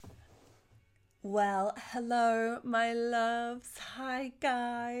Well, hello, my loves. Hi,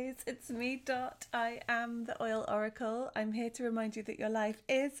 guys. It's me, Dot. I am the Oil Oracle. I'm here to remind you that your life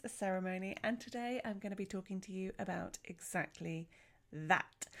is a ceremony, and today I'm going to be talking to you about exactly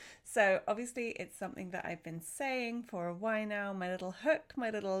that. So, obviously, it's something that I've been saying for a while now. My little hook, my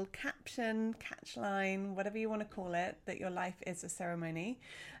little caption, catchline, whatever you want to call it, that your life is a ceremony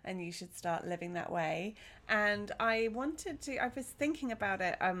and you should start living that way. And I was thinking about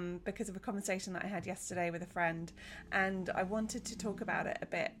it because of a conversation that I had yesterday with a friend, and I wanted to talk about it a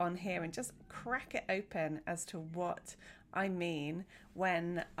bit on here and just crack it open as to what I mean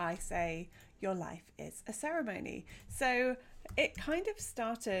when I say your life is a ceremony. So it kind of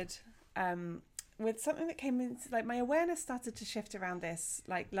started with something that came in, like my awareness started to shift around this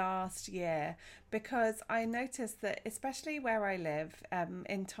like last year, because I noticed that especially where I live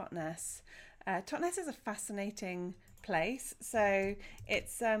in Totnes. Totnes is a fascinating place. So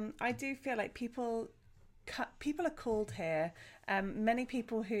it's I do feel like people are called here. Many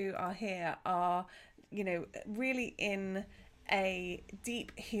people who are here are, really in a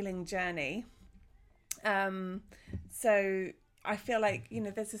deep healing journey. So I feel like,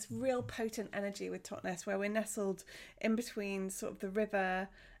 there's this real potent energy with Totnes where we're nestled in between sort of the river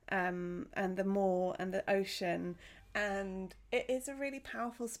and the moor and the ocean. And it is a really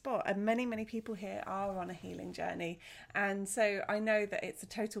powerful spot, and many people here are on a healing journey. And so I know that it's a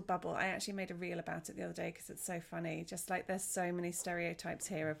total bubble. I actually made a reel about it the other day because it's so funny. Just like there's so many stereotypes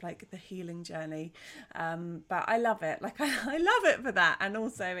here of like the healing journey, but I love it. Like I love it for that, and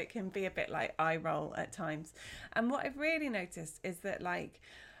also it can be a bit like eye roll at times. And what I've really noticed is that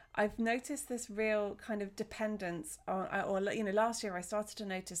I've noticed this real kind of dependence on, last year I started to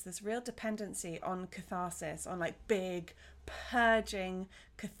notice this real dependency on catharsis, on like big purging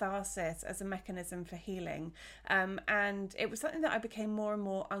catharsis as a mechanism for healing. And it was something that I became more and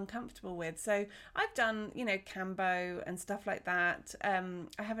more uncomfortable with. So I've done, Kambo and stuff like that. I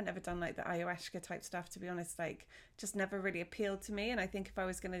haven't ever done like the ayahuasca type stuff, to be honest, like just never really appealed to me. And I think if I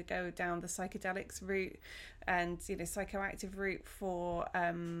was going to go down the psychedelics route and, psychoactive route for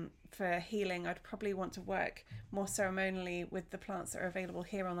healing, I'd probably want to work more ceremonially with the plants that are available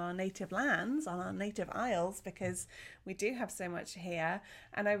here on our native lands, on our native isles, because we do have so much here.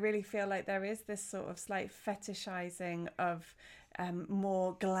 And I really feel like there is this sort of slight fetishizing of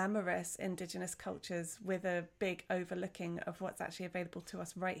more glamorous indigenous cultures with a big overlooking of what's actually available to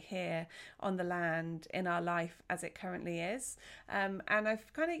us right here on the land in our life as it currently is. And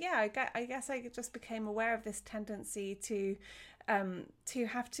I've kind of, I guess I just became aware of this tendency to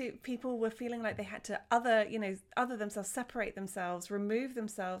people were feeling like they had to other themselves, separate themselves, remove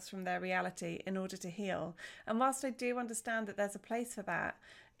themselves from their reality in order to heal. And whilst I do understand that there's a place for that,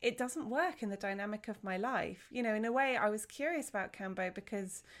 it doesn't work in the dynamic of my life. In a way, I was curious about Cambo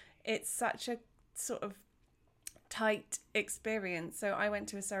because it's such a sort of tight experience. So I went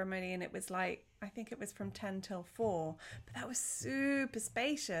to a ceremony and it was like, I think it was from 10 till 4, but that was super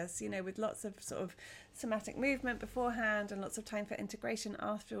spacious, with lots of sort of somatic movement beforehand and lots of time for integration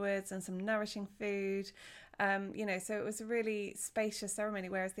afterwards and some nourishing food. So it was a really spacious ceremony,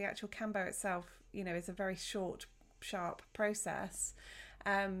 whereas the actual Kambo itself, is a very short, sharp process.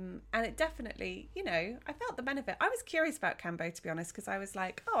 And it definitely, I felt the benefit. I was curious about Kambo, to be honest, because I was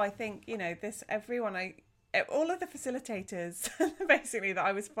like, I think, all of the facilitators basically that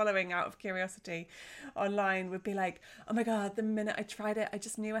I was following out of curiosity online would be like, oh my God, the minute I tried it, I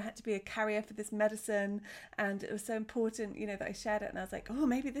just knew I had to be a carrier for this medicine. And it was so important, that I shared it. And I was like, oh,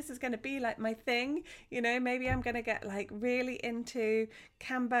 maybe this is going to be like my thing. Maybe I'm going to get like really into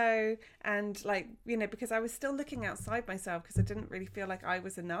Kambo and because I was still looking outside myself because I didn't really feel like I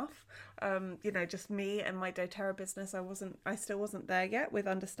was enough. Just me and my doTERRA business. I still wasn't there yet with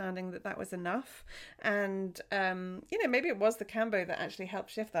understanding that was enough. And maybe it was the Kambo that actually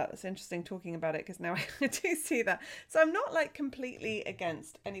helped shift that. That's interesting talking about it because now I do see that. So I'm not like completely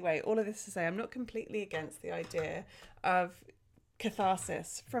against, anyway, all of this to say, I'm not completely against the idea of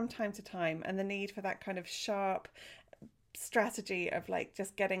catharsis from time to time and the need for that kind of sharp strategy of like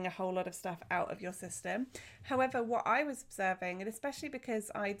just getting a whole lot of stuff out of your system. However, what I was observing, and especially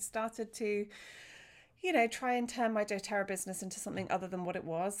because I'd started to try and turn my doTERRA business into something other than what it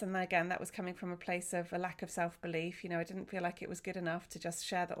was. And again, that was coming from a place of a lack of self-belief. I didn't feel like it was good enough to just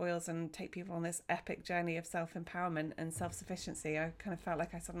share the oils and take people on this epic journey of self-empowerment and self-sufficiency. I kind of felt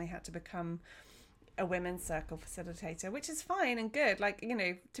like I suddenly had to become a women's circle facilitator, which is fine and good.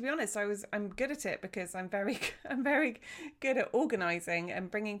 To be honest, I'm good at it because I'm very good at organizing and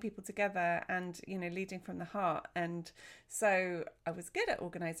bringing people together and, leading from the heart. And so I was good at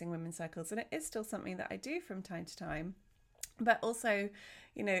organizing women's circles, and it is still something that I do from time to time. But also,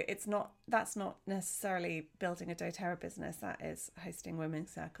 that's not necessarily building a doTERRA business. That is hosting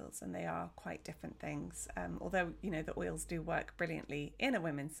women's circles, and they are quite different things. Although, the oils do work brilliantly in a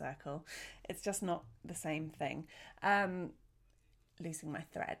women's circle, it's just not the same thing. Losing my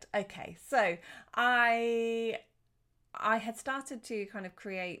thread. Okay, so I had started to kind of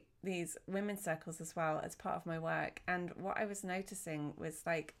create these women's circles as well as part of my work. And what I was noticing was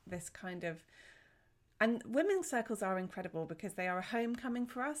like this kind of, and women's circles are incredible because they are a homecoming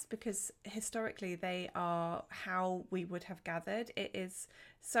for us, because historically they are how we would have gathered. It is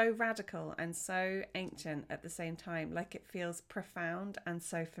so radical and so ancient at the same time. Like, it feels profound and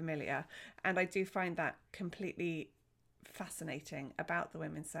so familiar. And I do find that completely fascinating about the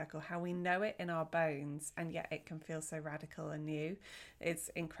women's circle, how we know it in our bones and yet it can feel so radical and new. It's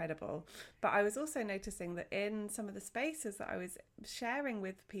incredible. But I was also noticing that in some of the spaces that I was sharing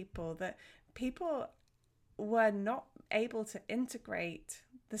with people, that people were not able to integrate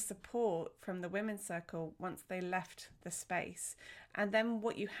the support from the women's circle once they left the space. And then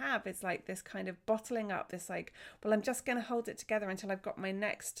what you have is like this kind of bottling up, this like, well, I'm just going to hold it together until I've got my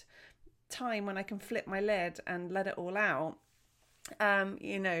next time when I can flip my lid and let it all out. And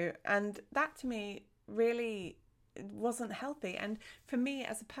that to me really wasn't healthy. And for me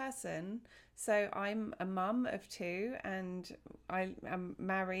as a person, so I'm a mum of 2 and I am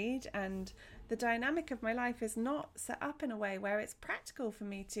married, and the dynamic of my life is not set up in a way where it's practical for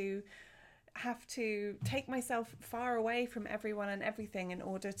me to have to take myself far away from everyone and everything in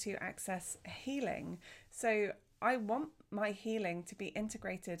order to access healing. So I want my healing to be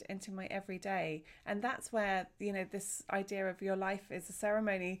integrated into my everyday. And that's where, this idea of your life is a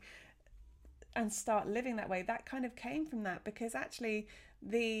ceremony, and start living that way, that kind of came from that. Because actually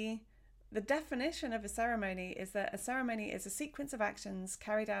the definition of a ceremony is that a ceremony is a sequence of actions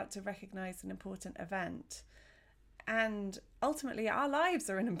carried out to recognize an important event. And ultimately our lives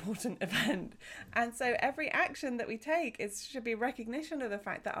are an important event. And so every action that we take should be recognition of the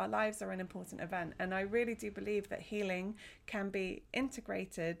fact that our lives are an important event. And I really do believe that healing can be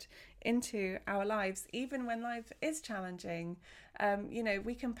integrated into our lives, even when life is challenging.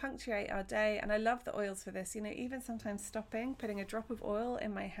 We can punctuate our day. And I love the oils for this. Even sometimes stopping, putting a drop of oil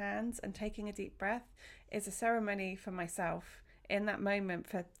in my hands and taking a deep breath is a ceremony for myself in that moment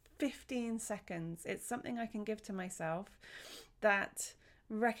for 15 seconds. It's something I can give to myself that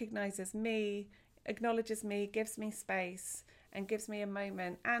recognizes me, acknowledges me, gives me space, and gives me a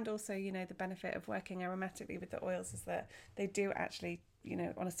moment. And also, the benefit of working aromatically with the oils is that they do actually,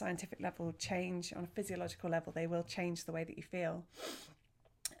 on a scientific level, change, on a physiological level, they will change the way that you feel.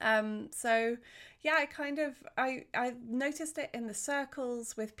 So yeah, I noticed it in the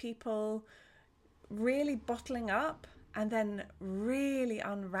circles with people really bottling up and then really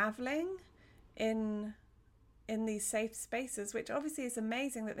unraveling in these safe spaces, which obviously is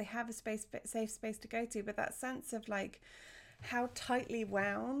amazing that they have a safe space to go to. But that sense of like how tightly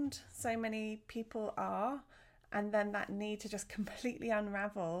wound so many people are, and then that need to just completely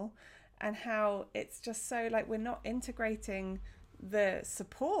unravel, and how it's just so like we're not integrating the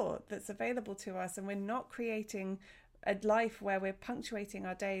support that's available to us, and we're not creating a life where we're punctuating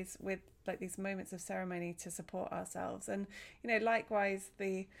our days with like these moments of ceremony to support ourselves. And likewise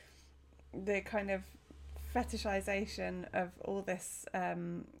the kind of fetishization of all this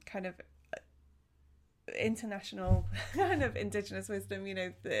kind of international kind of indigenous wisdom,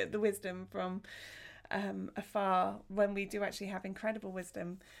 the wisdom from afar, when we do actually have incredible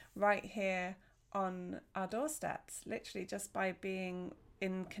wisdom right here on our doorsteps. Literally just by being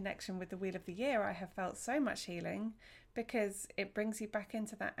in connection with the Wheel of the Year, I have felt so much healing, because it brings you back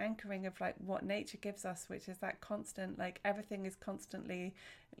into that anchoring of like what nature gives us, which is that constant, like everything is constantly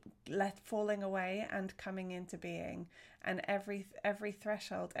falling away and coming into being. And every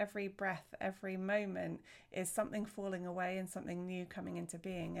threshold, every breath, every moment is something falling away and something new coming into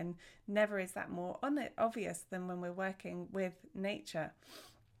being. And never is that more obvious than when we're working with nature.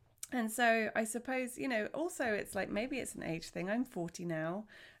 And so I suppose, also it's like, maybe it's an age thing. I'm 40 now,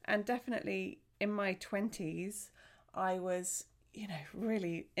 and definitely in my 20s, I was,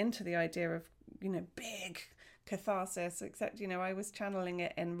 really into the idea of, big catharsis, except, I was channeling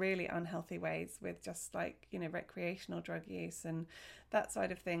it in really unhealthy ways with just like, recreational drug use and that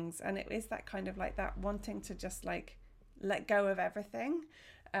side of things. And it is that kind of like that wanting to just like let go of everything,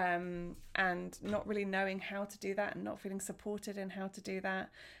 and not really knowing how to do that and not feeling supported in how to do that.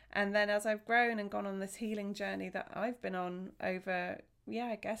 And then as I've grown and gone on this healing journey that I've been on over,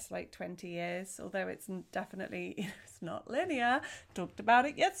 I guess like 20 years, although it's definitely, it's not linear. Talked about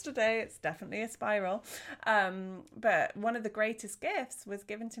it yesterday. It's definitely a spiral. But one of the greatest gifts was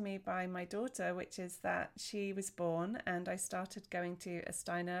given to me by my daughter, which is that she was born and I started going to a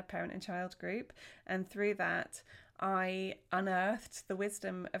Steiner parent and child group. And through that, I unearthed the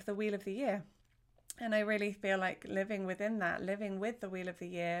wisdom of the Wheel of the Year. And I really feel like living within that, living with the Wheel of the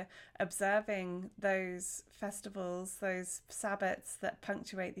Year, observing those festivals, those Sabbats that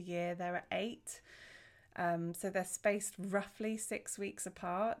punctuate the year. There are 8. So they're spaced roughly 6 weeks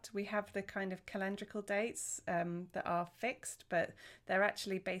apart. We have the kind of calendrical dates that are fixed, but they're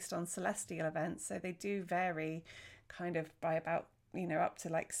actually based on celestial events. So they do vary kind of by about, up to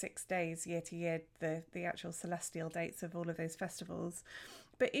like 6 days year to year, the actual celestial dates of all of those festivals.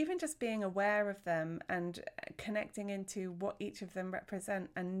 But even just being aware of them and connecting into what each of them represent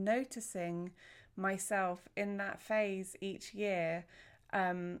and noticing myself in that phase each year,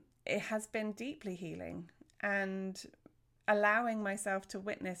 it has been deeply healing, and allowing myself to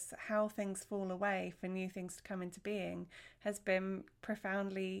witness how things fall away for new things to come into being has been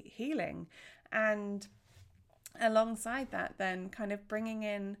profoundly healing. And alongside that, then kind of bringing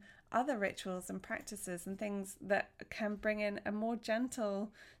in other rituals and practices and things that can bring in a more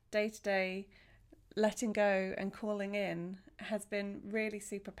gentle day-to-day letting go and calling in has been really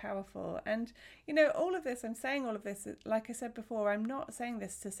super powerful. And all of this, I'm saying all of this, like I said before, I'm not saying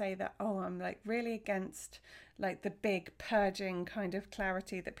this to say that I'm like really against like the big purging kind of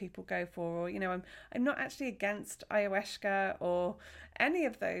clarity that people go for, or I'm not actually against ayahuasca or any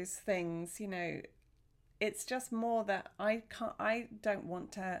of those things. It's just more that I don't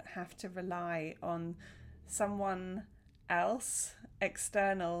want to have to rely on someone else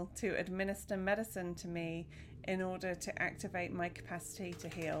external to administer medicine to me in order to activate my capacity to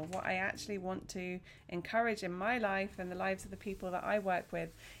heal. What I actually want to encourage in my life and the lives of the people that I work with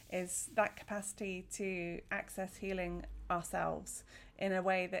is that capacity to access healing ourselves in a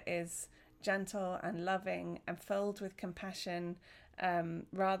way that is gentle and loving and filled with compassion,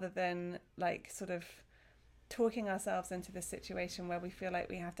 rather than like sort of talking ourselves into this situation where we feel like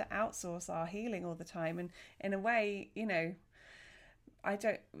we have to outsource our healing all the time. And in a way,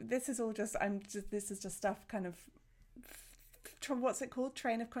 this is just stuff kind of, what's it called?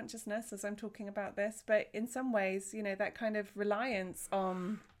 Train of consciousness as I'm talking about this. But in some ways, that kind of reliance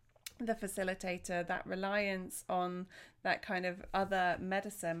on the facilitator, that reliance on that kind of other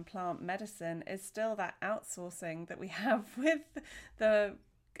medicine, plant medicine, is still that outsourcing that we have with the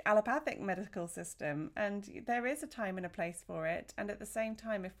allopathic medical system. And there is a time and a place for it. And at the same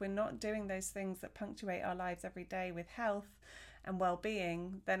time, if we're not doing those things that punctuate our lives every day with health and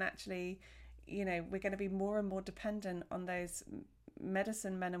well-being, then actually, we're going to be more and more dependent on those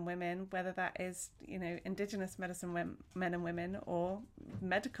medicine men and women, whether that is, indigenous medicine men and women or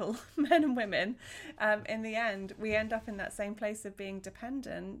medical men and women. In the end, we end up in that same place of being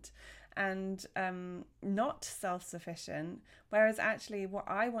dependent and not self-sufficient, whereas actually what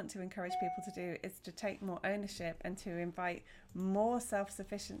I want to encourage people to do is to take more ownership and to invite more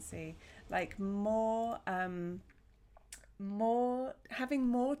self-sufficiency, like having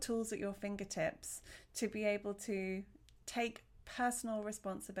more tools at your fingertips to be able to take personal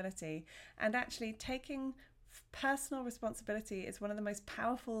responsibility. And actually taking personal responsibility is one of the most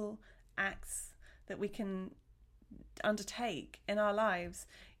powerful acts that we can undertake in our lives.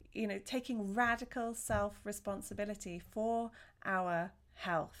 Taking radical self-responsibility for our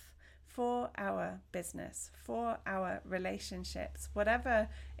health, for our business, for our relationships, whatever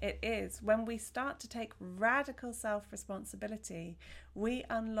it is. When we start to take radical self-responsibility, we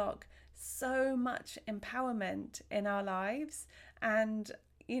unlock so much empowerment in our lives. And,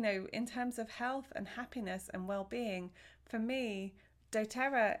 in terms of health and happiness and well-being, for me,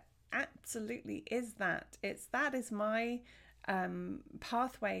 doTERRA absolutely is that. That is my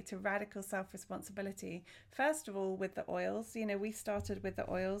pathway to radical self-responsibility. First of all, with the oils, we started with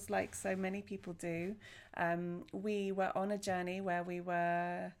the oils like so many people do. We were on a journey where we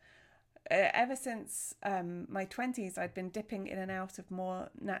were, ever since my 20s, I'd been dipping in and out of more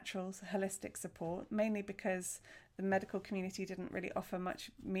natural, holistic support, mainly because the medical community didn't really offer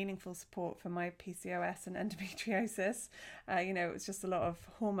much meaningful support for my PCOS and endometriosis. It was just a lot of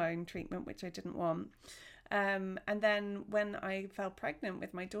hormone treatment, which I didn't want. And then when I fell pregnant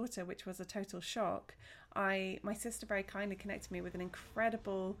with my daughter, which was a total shock, my sister very kindly connected me with an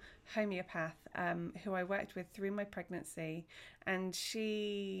incredible homeopath who I worked with through my pregnancy. And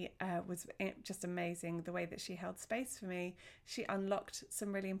she was just amazing, the way that she held space for me. She unlocked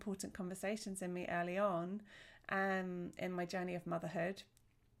some really important conversations in me early on in my journey of motherhood.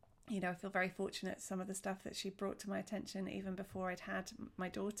 I feel very fortunate some of the stuff that she brought to my attention even before I'd had my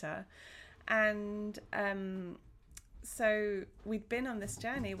daughter. And so we'd been on this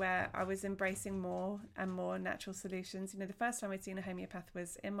journey where I was embracing more and more natural solutions. The first time I'd seen a homeopath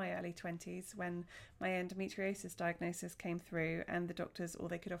was in my early 20s when my endometriosis diagnosis came through, and the doctors, all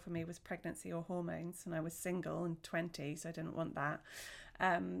they could offer me was pregnancy or hormones, and I was single and 20, so I didn't want that.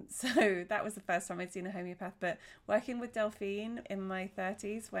 So that was the first time I'd seen a homeopath. But working with Delphine in my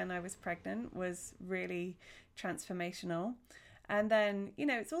 30s when I was pregnant was really transformational. And then,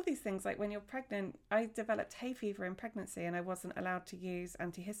 it's all these things like when you're pregnant, I developed hay fever in pregnancy and I wasn't allowed to use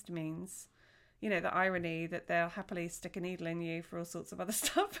antihistamines. The irony that they'll happily stick a needle in you for all sorts of other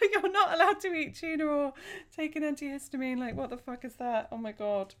stuff, but you're not allowed to eat tuna or take an antihistamine. Like, what the fuck is that? Oh my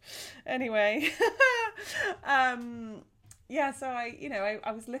God. Anyway, so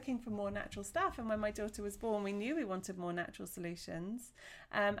I was looking for more natural stuff, and when my daughter was born, we knew we wanted more natural solutions,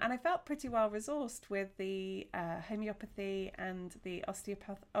 and I felt pretty well resourced with the homeopathy and the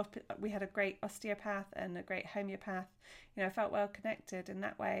osteopath. We had a great osteopath and a great homeopath. I felt well connected in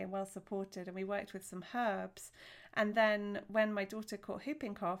that way and well supported, and we worked with some herbs. And then when my daughter caught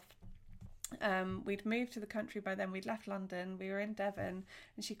whooping cough, we'd moved to the country by then. We'd left London, we were in Devon,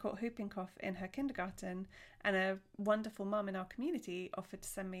 and she caught whooping cough in her kindergarten, and a wonderful mum in our community offered to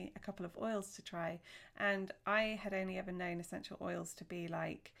send me a couple of oils to try. And I had only ever known essential oils to be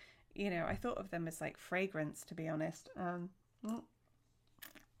like, I thought of them as like fragrance, to be honest.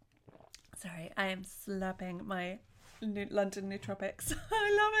 Sorry, I am slurping my London nootropics.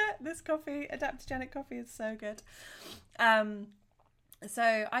 I love it. This coffee, adaptogenic coffee, is so good.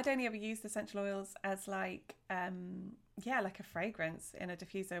 So I'd only ever used essential oils as like a fragrance in a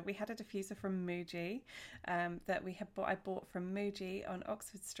diffuser. We had a diffuser from Muji that I bought from Muji on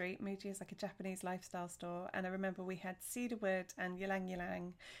Oxford Street. Muji is like a Japanese lifestyle store, and I remember we had cedarwood and ylang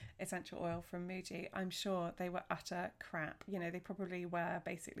ylang essential oil from Muji. I'm sure they were utter crap. They probably were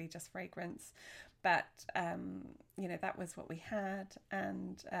basically just fragrance, but that was what we had.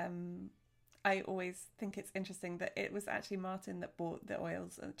 And I always think it's interesting that it was actually Martin that bought the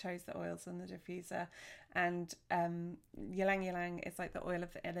oils and chose the oils and the diffuser. And ylang ylang is like the oil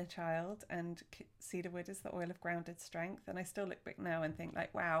of the inner child, and cedarwood is the oil of grounded strength. And I still look back now and think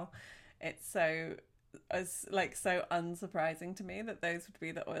like, wow, it's so unsurprising to me that those would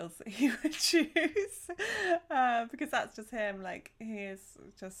be the oils that he would choose, because that's just him. Like, he is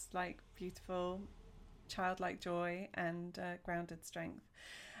just like beautiful, childlike joy and grounded strength.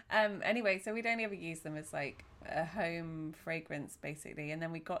 Anyway, so we'd only ever use them as like a home fragrance, basically. And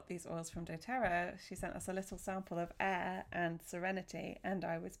then we got these oils from doTERRA. She sent us a little sample of Air and Serenity, and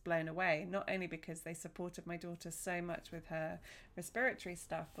I was blown away, not only because they supported my daughter so much with her respiratory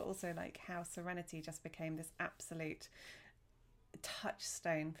stuff, but also like how Serenity just became this absolute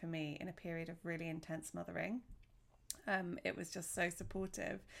touchstone for me in a period of really intense mothering. It was just so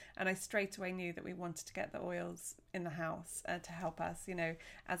supportive, and I straight away knew that we wanted to get the oils in the house to help us.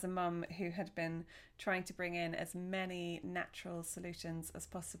 As a mum who had been trying to bring in as many natural solutions as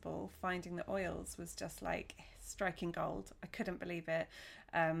possible, finding the oils was just like striking gold. I couldn't believe it,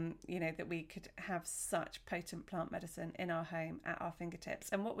 that we could have such potent plant medicine in our home at our fingertips.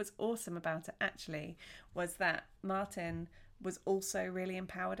 And what was awesome about it actually was that Martin was also really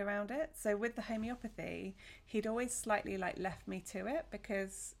empowered around it. So with the homeopathy, he'd always slightly like left me to it,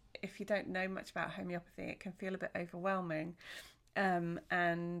 because if you don't know much about homeopathy, it can feel a bit overwhelming. And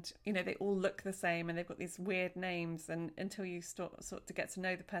they all look the same and they've got these weird names, and until you sort to get to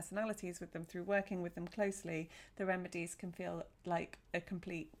know the personalities with them through working with them closely, the remedies can feel like a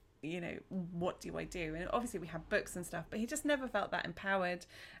complete, what do I do? And obviously we have books and stuff, but he just never felt that empowered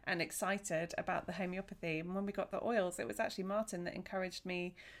and excited about the homeopathy. And when we got the oils, it was actually Martin that encouraged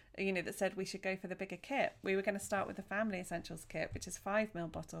me, that said we should go for the bigger kit. We were going to start with the family essentials kit, which is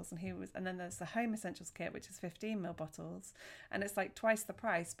 5ml bottles, and then there's the home essentials kit, which is 15ml bottles, and it's like twice the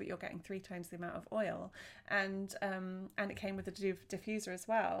price, but you're getting 3 times the amount of oil. And it came with a diffuser as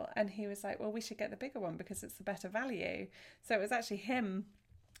well. And he was like, well, we should get the bigger one because it's the better value. So it was actually him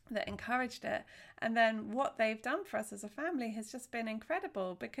that encouraged it. And then what they've done for us as a family has just been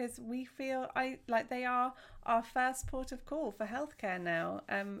incredible, because we feel like they are our first port of call for healthcare now.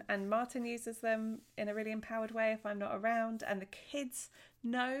 And Martin uses them in a really empowered way if I'm not around, and the kids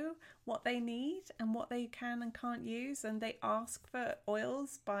know what they need and what they can and can't use, and they ask for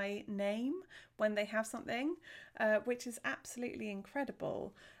oils by name when they have something, which is absolutely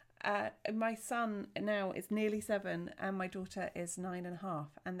incredible. My son now is nearly 7 and my daughter is 9.5,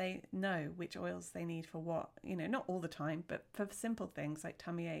 and they know which oils they need for what, not all the time, but for simple things like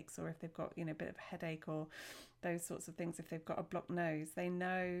tummy aches, or if they've got, a bit of a headache or those sorts of things. If they've got a blocked nose, they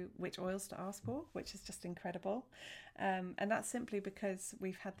know which oils to ask for, which is just incredible. And that's simply because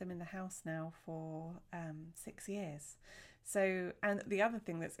we've had them in the house now for 6 years. So, and the other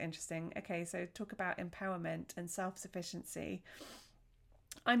thing that's interesting, okay, so talk about empowerment and self-sufficiency.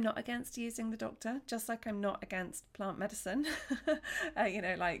 I'm not against using the doctor, just like I'm not against plant medicine,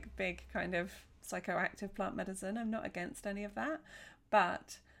 like big kind of psychoactive plant medicine. I'm not against any of that,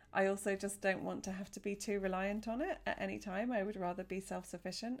 but I also just don't want to have to be too reliant on it at any time. I would rather be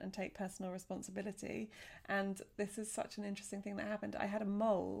self-sufficient and take personal responsibility. And this is such an interesting thing that happened. I had a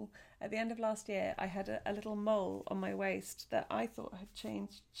mole at the end of last year. I had a little mole on my waist that I thought had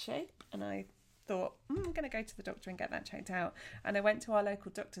changed shape, and I thought, I'm going to go to the doctor and get that checked out. And I went to our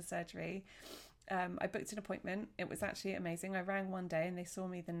local doctor's surgery. I booked an appointment. It was actually amazing. I rang one day and they saw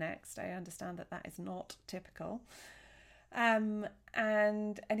me the next. I understand that is not typical. And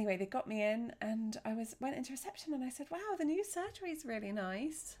anyway, they got me in, and I went into reception, and I said, wow, the new surgery is really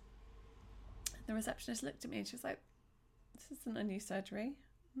nice. The receptionist looked at me and she was like, this isn't a new surgery.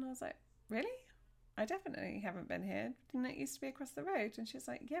 And I was like, really? I definitely haven't been here. Didn't it used to be across the road? And she was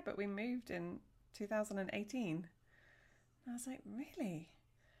like, yeah, but we moved in 2018. And I was like, really?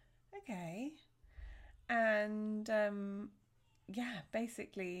 Okay. And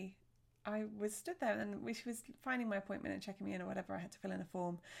basically I was stood there, and she was finding my appointment and checking me in or whatever. I had to fill in a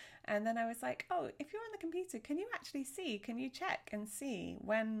form. And then I was like, oh, if you're on the computer, can you check and see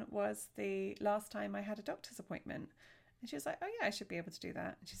when was the last time I had a doctor's appointment? And she was like, oh yeah, I should be able to do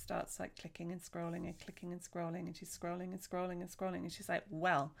that. And she starts like clicking and scrolling and clicking and scrolling, and she's scrolling and scrolling and scrolling. And she's like,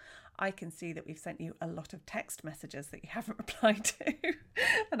 well, I can see that we've sent you a lot of text messages that you haven't replied to.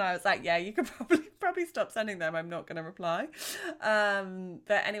 And I was like, yeah, you could probably stop sending them. I'm not going to reply.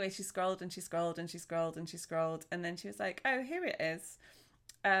 But anyway, she scrolled and she scrolled and she scrolled and she scrolled. And then she was like, oh, here it is.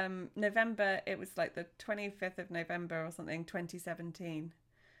 November, it was like the 25th of November or something, 2017.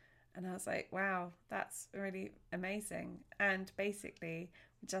 And I was like, wow, that's really amazing. And basically,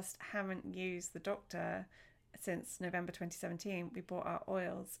 we just haven't used the doctor since November 2017. We bought our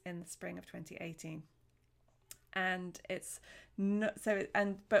oils in the spring of 2018. And it's not so,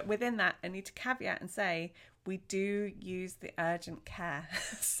 but within that, I need to caveat and say, we do use the urgent care.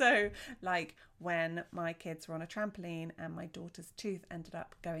 So like when my kids were on a trampoline and my daughter's tooth ended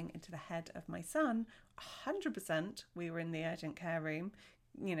up going into the head of my son, 100% we were in the urgent care room,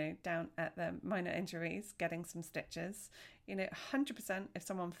 down at the minor injuries, getting some stitches. 100% if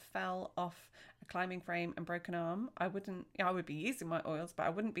someone fell off a climbing frame and broke an arm, I would be using my oils, but I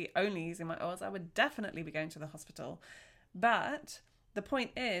wouldn't be only using my oils. I would definitely be going to the hospital. But the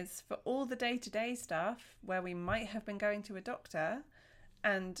point is, for all the day-to-day stuff where we might have been going to a doctor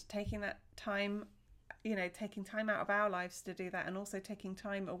and taking that time, taking time out of our lives to do that, and also taking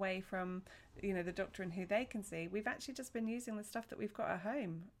time away from, the doctor and who they can see, we've actually just been using the stuff that we've got at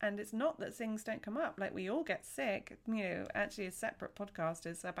home. And it's not that things don't come up. Like, we all get sick. Actually a separate podcast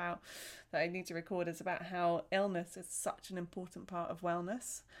is about, that I need to record, is about how illness is such an important part of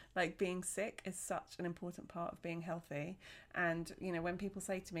wellness. Like, being sick is such an important part of being healthy. And, when people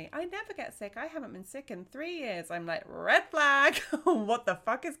say to me, I never get sick, I haven't been sick in 3 years, I'm like, red flag. What the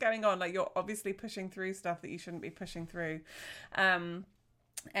fuck is going on? Like, you're obviously pushing through stuff that you shouldn't be pushing through.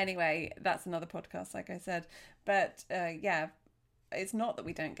 Anyway, that's another podcast, like I said. But it's not that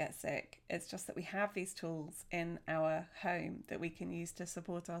we don't get sick. It's just that we have these tools in our home that we can use to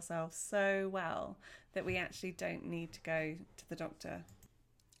support ourselves so well that we actually don't need to go to the doctor.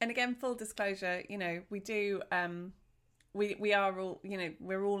 And again, full disclosure, we do, we are all,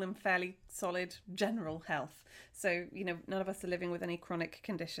 we're all in fairly solid general health. So, none of us are living with any chronic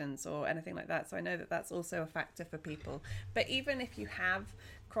conditions or anything like that. So I know that that's also a factor for people. But even if you have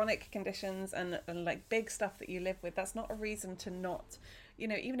chronic conditions and like big stuff that you live with, that's not a reason to not,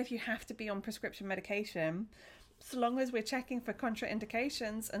 even if you have to be on prescription medication, so long as we're checking for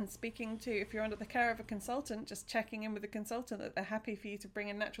contraindications and speaking to, if you're under the care of a consultant, just checking in with the consultant that they're happy for you to bring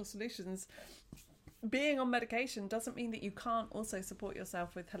in natural solutions. Being on medication doesn't mean that you can't also support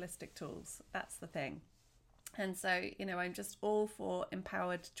yourself with holistic tools. That's the thing. And so, I'm just all for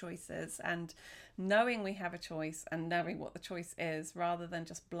empowered choices and knowing we have a choice and knowing what the choice is, rather than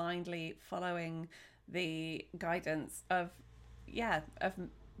just blindly following the guidance of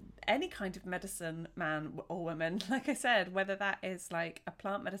any kind of medicine man or woman. Like I said, whether that is like a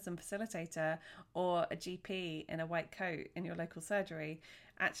plant medicine facilitator or a GP in a white coat in your local surgery,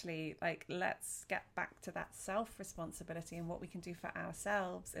 actually, like, let's get back to that self responsibility and what we can do for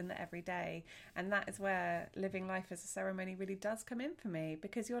ourselves in the everyday. And that is where living life as a ceremony really does come in for me,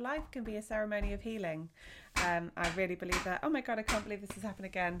 because your life can be a ceremony of healing. I really believe that. Oh my God, I can't believe this has happened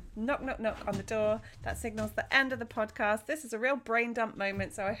again. Knock, knock, knock on the door. That signals the end of the podcast. This is a real brain dump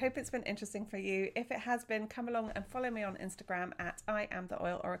moment, so I hope it's been interesting for you. If it has been, come along and follow me on Instagram at I am the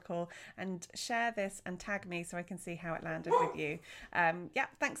Oil Oracle, and share this and tag me so I can see how it landed with you. Yeah,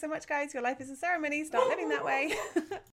 thanks so much, guys. Your life is a ceremony. Start living that way.